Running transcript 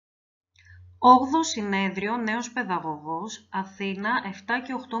8ο Συνέδριο Νέος Παιδαγωγός, Αθήνα, 7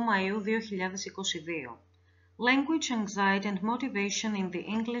 και 8 Μαΐου 2022. Language Anxiety and Motivation in the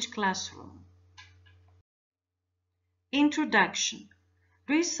English Classroom. Introduction.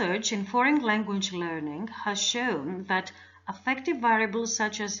 Research in foreign language learning has shown that affective variables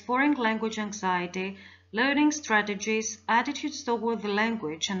such as foreign language anxiety, learning strategies, attitudes toward the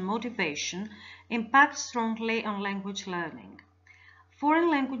language, and motivation impact strongly on language learning.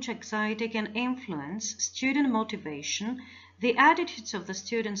 Foreign language anxiety can influence student motivation, the attitudes of the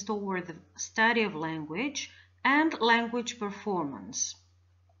students toward the study of language, and language performance.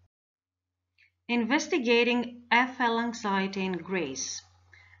 Investigating FL anxiety in Greece.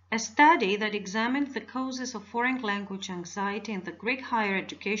 A study that examined the causes of foreign language anxiety in the Greek higher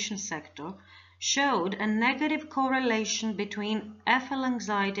education sector showed a negative correlation between FL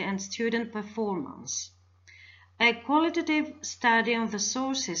anxiety and student performance. A qualitative study on the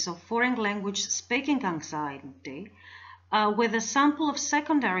sources of foreign language speaking anxiety with a sample of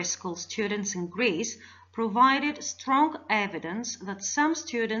secondary school students in Greece provided strong evidence that some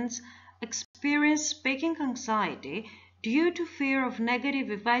students experience speaking anxiety due to fear of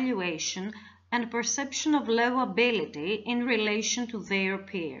negative evaluation and perception of low ability in relation to their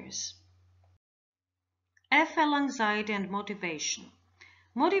peers. FL anxiety and motivation.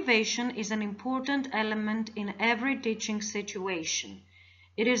 Motivation is an important element in every teaching situation.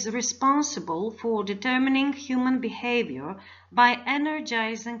 It is responsible for determining human behavior by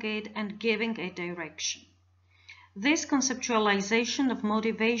energizing it and giving it direction. This conceptualization of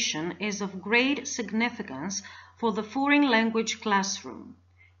motivation is of great significance for the foreign language classroom.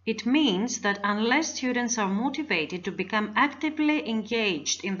 It means that unless students are motivated to become actively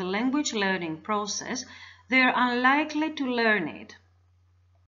engaged in the language learning process, they are unlikely to learn it.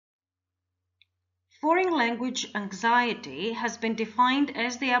 Foreign language anxiety has been defined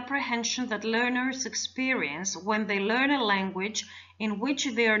as the apprehension that learners experience when they learn a language in which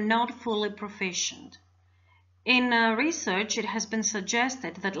they are not fully proficient. In research, it has been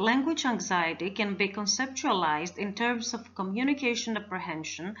suggested that language anxiety can be conceptualized in terms of communication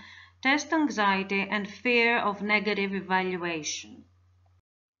apprehension, test anxiety, and fear of negative evaluation.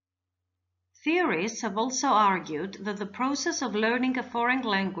 Theorists have also argued that the process of learning a foreign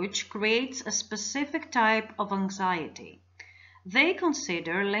language creates a specific type of anxiety. They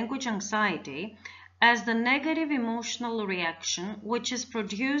consider language anxiety as the negative emotional reaction which is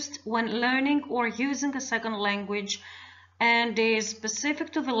produced when learning or using a second language and is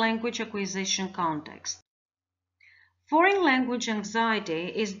specific to the language acquisition context. Foreign language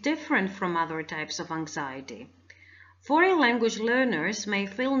anxiety is different from other types of anxiety. Foreign language learners may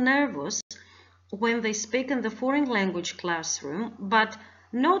feel nervous when they speak in the foreign language classroom, but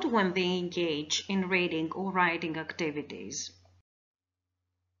not when they engage in reading or writing activities.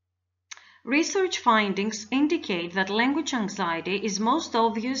 Research findings indicate that language anxiety is most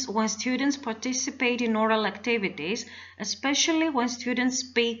obvious when students participate in oral activities, especially when students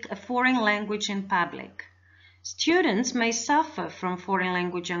speak a foreign language in public. Students may suffer from foreign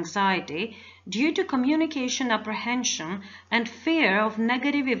language anxiety due to communication apprehension and fear of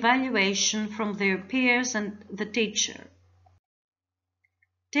negative evaluation from their peers and the teacher.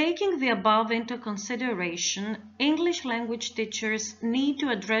 Taking the above into consideration, English language teachers need to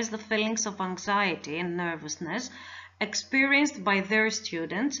address the feelings of anxiety and nervousness experienced by their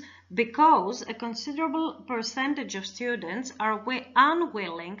students because a considerable percentage of students are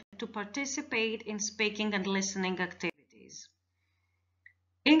unwilling to participate in speaking and listening activities.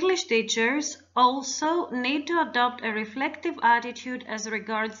 English teachers also need to adopt a reflective attitude as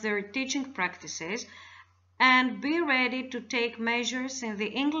regards their teaching practices and be ready to take measures in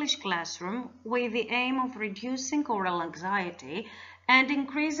the English classroom with the aim of reducing oral anxiety and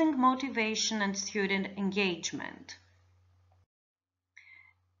increasing motivation and student engagement.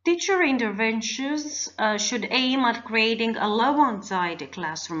 Teacher interventions should aim at creating a low anxiety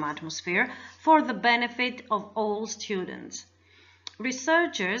classroom atmosphere for the benefit of all students.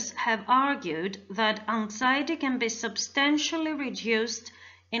 Researchers have argued that anxiety can be substantially reduced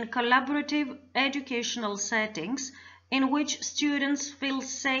in collaborative educational settings in which students feel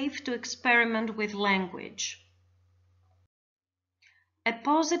safe to experiment with language. A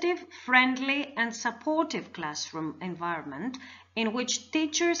positive, friendly, and supportive classroom environment in which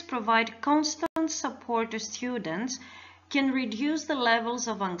teachers provide constant support to students can reduce the levels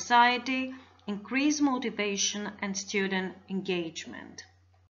of anxiety, increase motivation, and student engagement.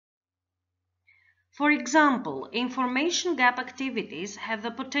 For example, information gap activities have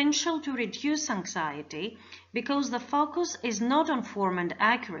the potential to reduce anxiety because the focus is not on form and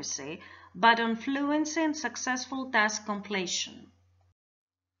accuracy, but on fluency and successful task completion.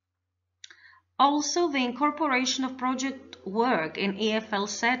 Also, the incorporation of project work in EFL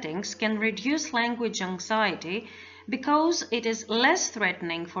settings can reduce language anxiety because it is less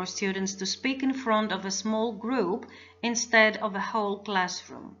threatening for students to speak in front of a small group instead of a whole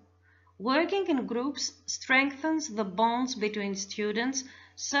classroom. Working in groups strengthens the bonds between students,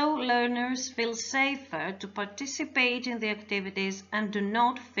 so learners feel safer to participate in the activities and do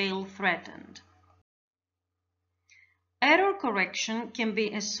not feel threatened. Error correction can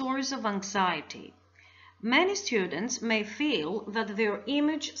be a source of anxiety. Many students may feel that their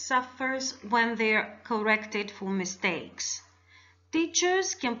image suffers when they are corrected for mistakes.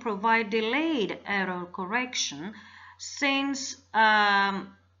 Teachers can provide delayed error correction since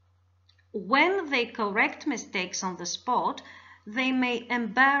when they correct mistakes on the spot, they may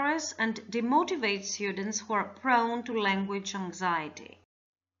embarrass and demotivate students who are prone to language anxiety.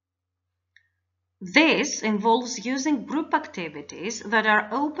 This involves using group activities that are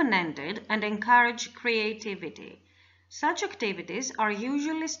open-ended and encourage creativity. Such activities are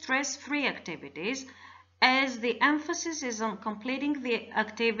usually stress-free activities, as the emphasis is on completing the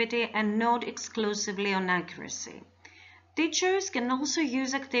activity and not exclusively on accuracy. Teachers can also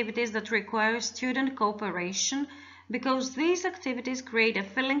use activities that require student cooperation because these activities create a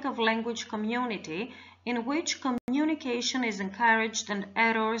feeling of language community in which communication is encouraged and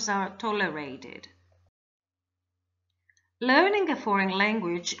errors are tolerated. Learning a foreign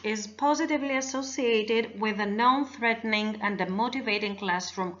language is positively associated with a non-threatening and a motivating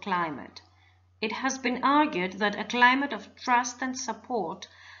classroom climate. It has been argued that a climate of trust and support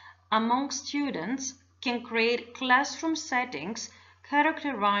among students can create classroom settings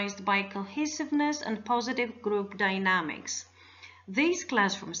characterized by cohesiveness and positive group dynamics. These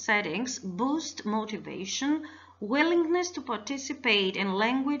classroom settings boost motivation, willingness to participate in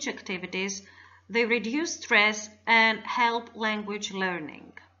language activities, they reduce stress and help language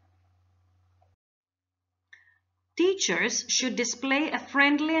learning. Teachers should display a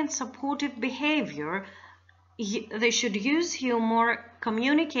friendly and supportive behavior. They should use humor,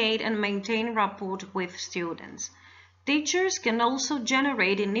 communicate, and maintain rapport with students. Teachers can also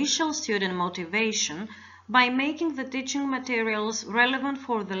generate initial student motivation by making the teaching materials relevant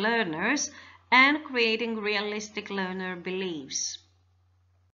for the learners and creating realistic learner beliefs.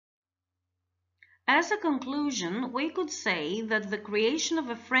 As a conclusion, we could say that the creation of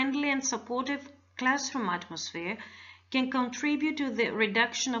a friendly and supportive classroom atmosphere can contribute to the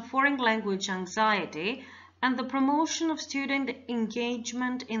reduction of foreign language anxiety and the promotion of student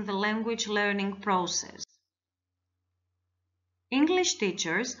engagement in the language learning process. English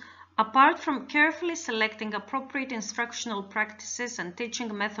teachers, apart from carefully selecting appropriate instructional practices and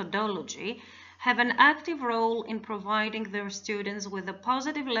teaching methodology, have an active role in providing their students with a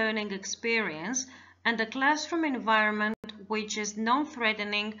positive learning experience and a classroom environment which is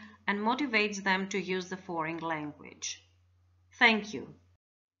non-threatening and motivates them to use the foreign language. Thank you.